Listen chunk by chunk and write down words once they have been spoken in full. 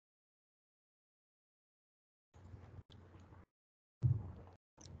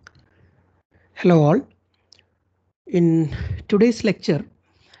Hello all. In today's lecture,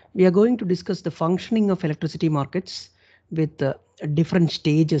 we are going to discuss the functioning of electricity markets with different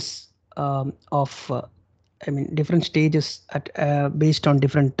stages different stages at based on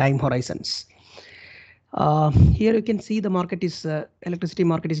different time horizons. Here you can see the market is electricity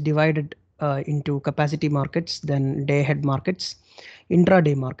market is divided into capacity markets, then day-ahead markets,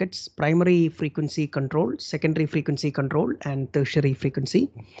 intraday markets, primary frequency control, secondary frequency control, and tertiary frequency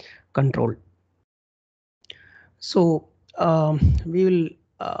control. So we will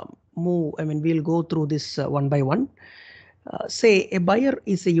we'll go through this one by one. Say a buyer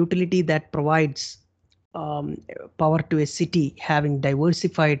is a utility that provides power to a city having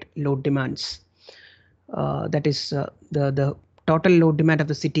diversified load demands. That is, the total load demand of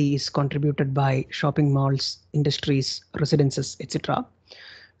the city is contributed by shopping malls, industries, residences, etc.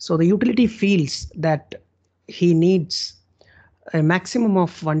 So the utility feels that he needs a maximum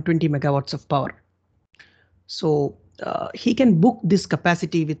of 120 megawatts of power. So he can book this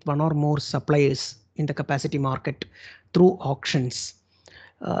capacity with one or more suppliers in the capacity market through auctions.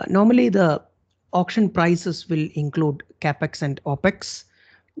 Normally, the auction prices will include capex and opex,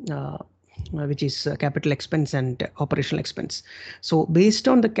 which is capital expense and operational expense. So based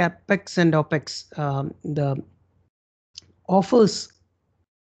on the capex and opex, the offers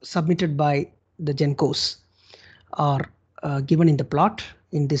submitted by the GENCOs are given in the plot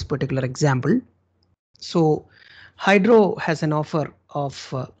in this particular example. So hydro has an offer of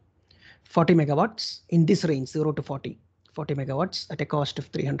 40 megawatts in this range, 0 to 40 megawatts at a cost of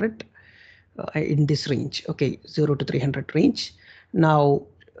 300 in this range. Okay, 0 to 300 range. Now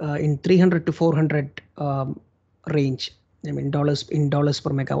in 300 to 400 range, dollars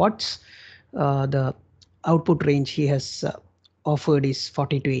per megawatts, the output range he has offered is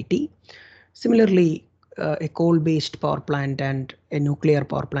 40 to 80. Similarly, a coal-based power plant and a nuclear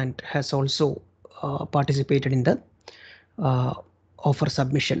power plant has also participated in the offer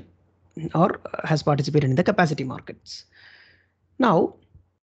submission or has participated in the capacity markets. Now,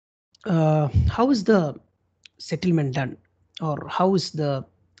 how is the settlement done, or how is the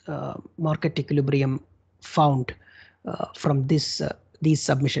market equilibrium found from these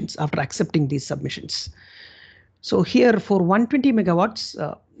submissions after accepting these submissions? So here for 120 megawatts,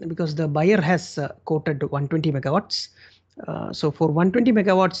 because the buyer has quoted 120 megawatts, so for 120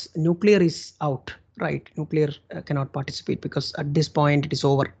 megawatts, nuclear is out, right? Nuclear cannot participate because at this point it is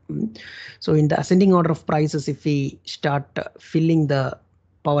over. So in the ascending order of prices, if we start filling the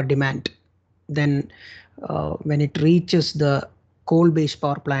power demand, then when it reaches the coal-based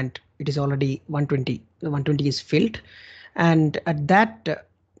power plant, it is already 120. The 120 is filled, and at that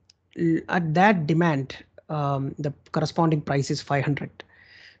demand, the corresponding price is 500.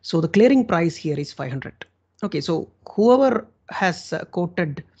 So the clearing price here is 500. Okay, so whoever has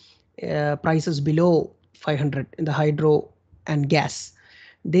quoted prices below 500 in the hydro and gas,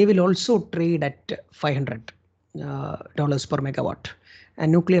 they will also trade at $500 per megawatt,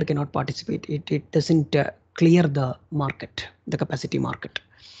 and nuclear cannot participate. It doesn't clear the market, the capacity market.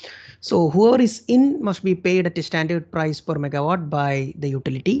 So whoever is in must be paid at a standard price per megawatt by the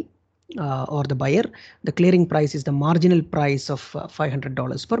utility or the buyer. The clearing price is the marginal price of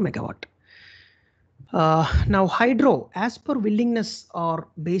 $500 per megawatt. Now hydro, as per willingness or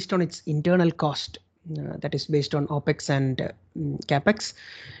based on its internal cost, that is based on OPEX and CAPEX,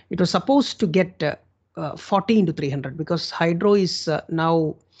 it was supposed to get 40 into 300 because hydro is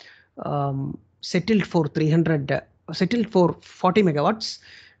now settled for 40 megawatts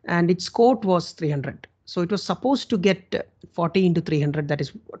and its quote was 300. So it was supposed to get 40 into 300, that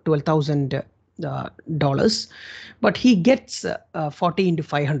is $12,000. But he gets 40 into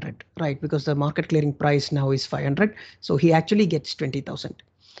 500, right? Because the market clearing price now is 500. So he actually gets 20,000.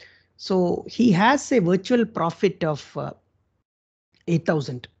 So he has a virtual profit of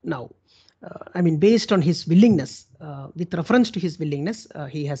 8,000 now. Based on his willingness, with reference to his willingness,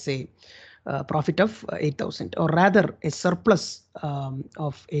 he has a profit of 8,000, or rather a surplus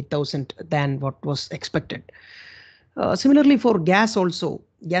of 8,000 than what was expected. Similarly, for gas also,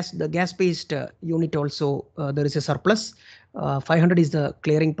 the gas-based unit also, there is a surplus. 500 is the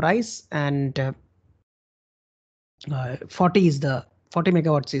clearing price, and 40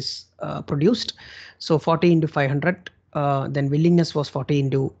 megawatts is produced. So 40 into 500, then willingness was 40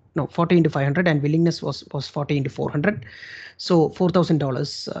 into 500, and willingness was 40 into 400. So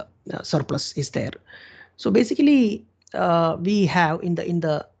 $4,000 surplus is there. So basically, we have in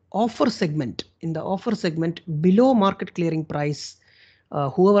the offer segment, below market clearing price,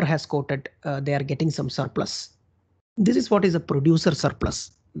 whoever has quoted, they are getting some surplus. This is what is a producer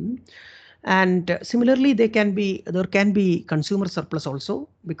surplus. And similarly, there can be consumer surplus also,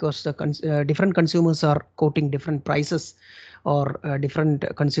 because the different consumers are quoting different prices, or different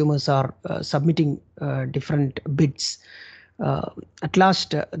consumers are submitting different bids. At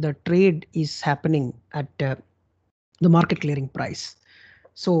last, the trade is happening at the market clearing price.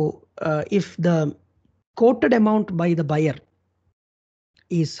 So if the quoted amount by the buyer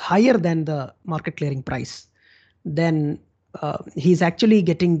is higher than the market clearing price, then he's actually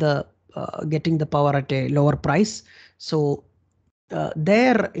getting the power at a lower price. So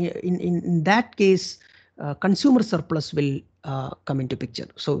there, in that case, consumer surplus will come into picture.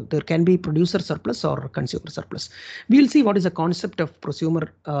 So there can be producer surplus or consumer surplus. We'll see what is the concept of producer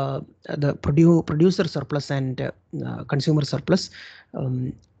surplus and consumer surplus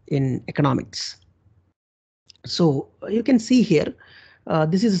in economics. So you can see here,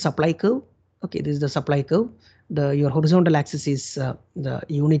 this is a supply curve. Okay, this is the supply curve. Your horizontal axis is the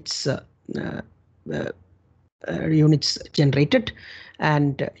units units generated,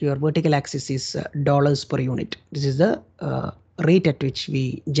 and your vertical axis is dollars per unit. This is the rate at which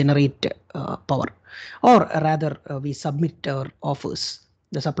we generate power, or rather we submit our offers.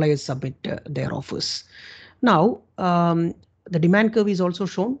 The suppliers submit their offers. Now the demand curve is also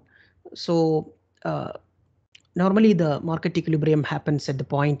shown. So normally the market equilibrium happens at the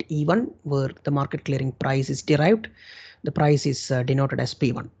point E1, where the market clearing price is derived. The price is denoted as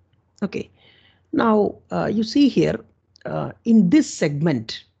P1. Okay. Now you see here, in this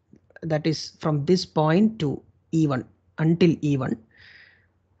segment, that is from this point to E1 until E1,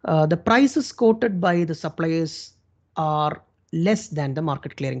 the prices quoted by the suppliers are less than the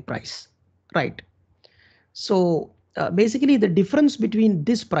market clearing price, right? So basically the difference between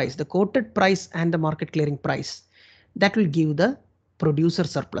this price, the quoted price, and the market clearing price, that will give the producer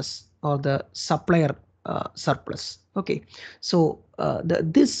surplus or the supplier surplus. Okay, so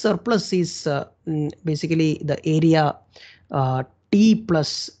this surplus is basically the area T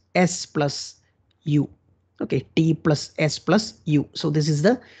plus S plus U. Okay, T plus S plus U. So this is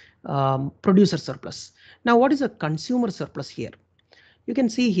the producer surplus. Now, what is a consumer surplus here? You can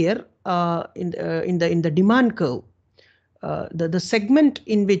see here in the demand curve, the segment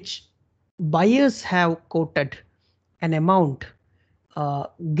in which buyers have quoted an amount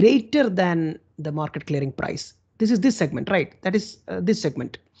greater than the market clearing price. This is this segment, right? That is this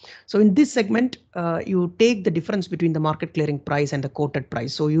segment. So in this segment, you take the difference between the market clearing price and the quoted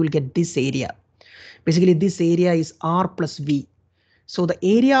price. So you will get this area. Basically, this area is R plus V. So the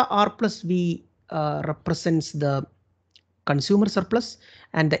area R plus V represents the consumer surplus,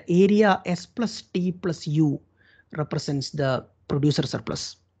 and the area S plus T plus U represents the producer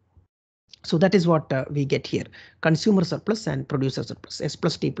surplus. So that is what we get here: consumer surplus and producer surplus, S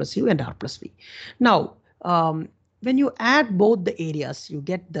plus T plus U and R plus V. Now, when you add both the areas, you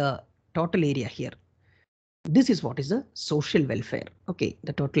get the total area here. This is what is the social welfare. Okay,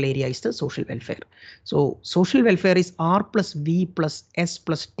 the total area is the social welfare. So social welfare is R plus V plus S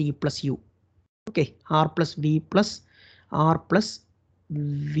plus T plus U. Okay, R plus V plus R plus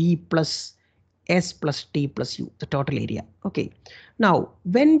V plus S plus T plus U, the total area. Okay, now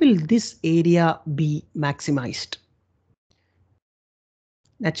when will this area be maximized?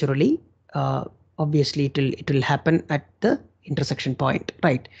 Naturally, obviously it will happen at the intersection point,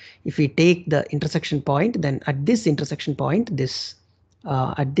 right? If we take the intersection point, then at this intersection point,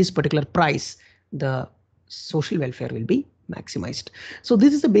 at this particular price, the social welfare will be maximized. So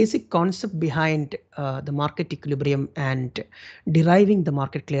this is the basic concept behind the market equilibrium and deriving the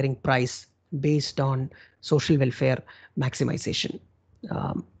market clearing price based on social welfare maximization.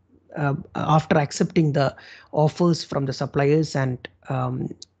 After accepting the offers from the suppliers and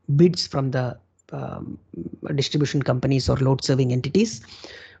bids from the distribution companies or load serving entities,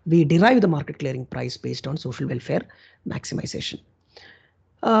 we derive the market clearing price based on social welfare maximization.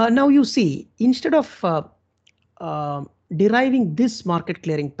 Now you see, instead of deriving this market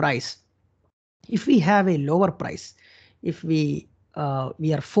clearing price, if we have a lower price, if we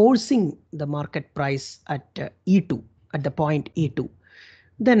are forcing the market price at E2, at the point E2,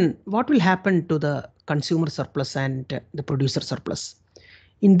 then what will happen to the consumer surplus and the producer surplus?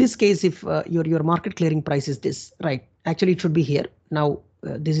 In this case, if your market clearing price is this, right? Actually, it should be here. Now,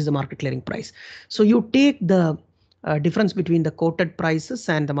 this is the market clearing price. So you take the difference between the quoted prices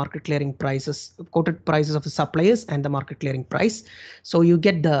and the market clearing prices, quoted prices of the suppliers and the market clearing price. So you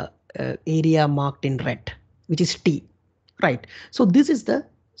get the area marked in red, which is T, right? So this is the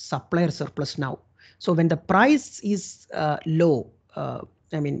supplier surplus now. So when the price is low,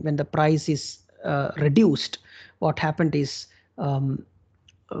 when the price is reduced, what happened is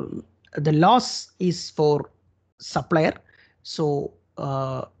the loss is for supplier. So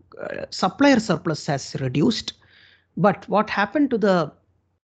supplier surplus has reduced, but what happened to the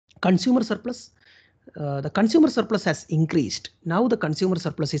consumer surplus? The consumer surplus has increased. Now the consumer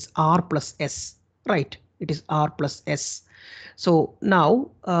surplus is R plus S, right? It is R plus S. So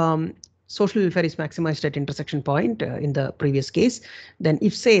now social welfare is maximized at intersection point in the previous case. Then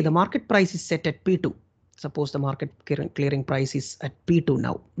if say the market price is set at P2, suppose the market clearing price is at P2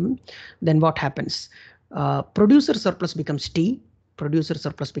 now, then what happens? Producer surplus becomes T, producer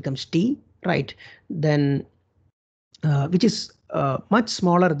surplus becomes T, right? Then which is much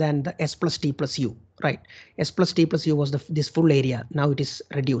smaller than the S plus T plus U, right? S plus T plus U was this full area. Now it is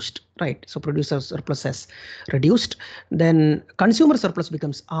reduced, right? So producer surplus has reduced. Then consumer surplus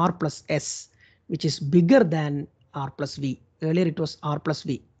becomes R plus S, which is bigger than R plus V. Earlier it was R plus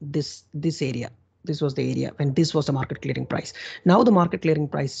V, this area. This was the area when this was the market clearing price. Now the market clearing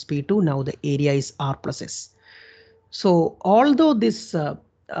price is P2. Now the area is R plus S. So although this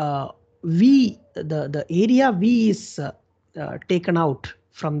V, the area V is taken out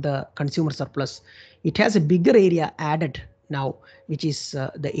from the consumer surplus, it has a bigger area added now, which is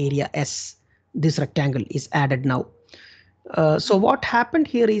the area S. This rectangle is added now. So what happened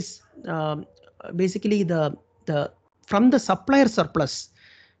here is basically the from the supplier surplus,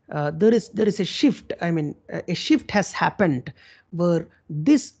 there is a shift. I mean, a shift has happened where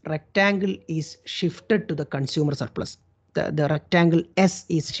this rectangle is shifted to the consumer surplus. The rectangle S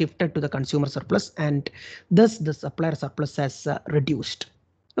is shifted to the consumer surplus, and thus the supplier surplus has reduced.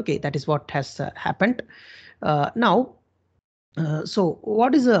 Okay, that is what has happened. Now, so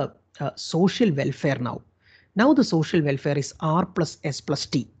what is a social welfare now? Now the social welfare is R plus S plus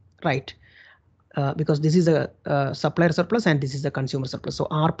T, right? Because this is a supplier surplus and this is the consumer surplus. So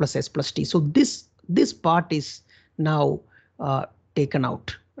R plus S plus T. So this part is now taken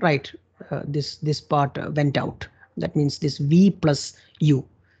out, right? This part went out. That means this V plus U,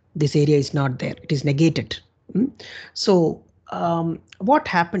 this area is not there. It is negated. So what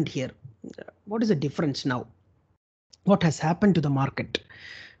happened here? What is the difference now? What has happened to the market?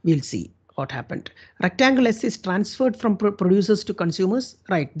 We'll see what happened. Rectangle S is transferred from producers to consumers,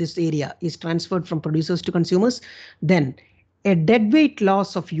 right? This area is transferred from producers to consumers. Then a deadweight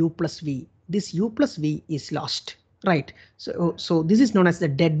loss of U plus V. This U plus V is lost, right? So this is known as the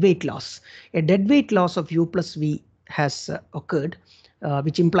deadweight loss. A deadweight loss of U plus V has occurred,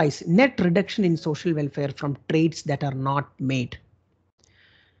 which implies net reduction in social welfare from trades that are not made.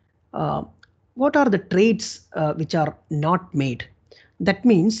 What are the trades which are not made? That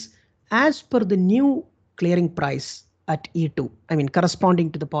means as per the new clearing price at E2, I mean corresponding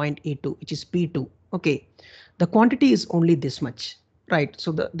to the point E2, which is P2, okay, the quantity is only this much, right?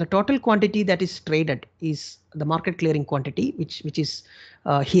 So the total quantity that is traded is the market clearing quantity, which is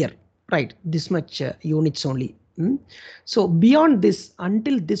here, right? This much units only. So beyond this,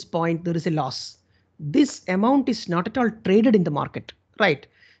 until this point, there is a loss. This amount is not at all traded in the market, right?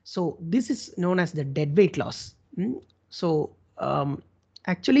 So this is known as the deadweight loss. So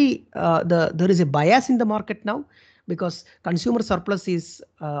actually, there is a bias in the market now because consumer surplus is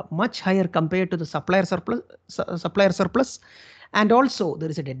much higher compared to the supplier surplus, and also there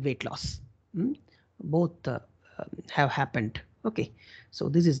is a deadweight loss. Both have happened. Okay, so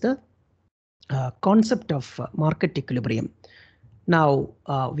this is the concept of market equilibrium. Now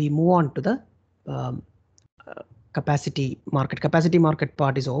we move on to the capacity market. Capacity market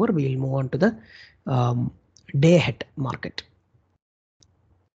part is over. We will move on to the day ahead market.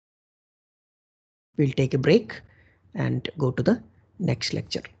 We'll take a break and go to the next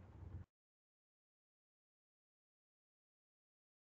lecture.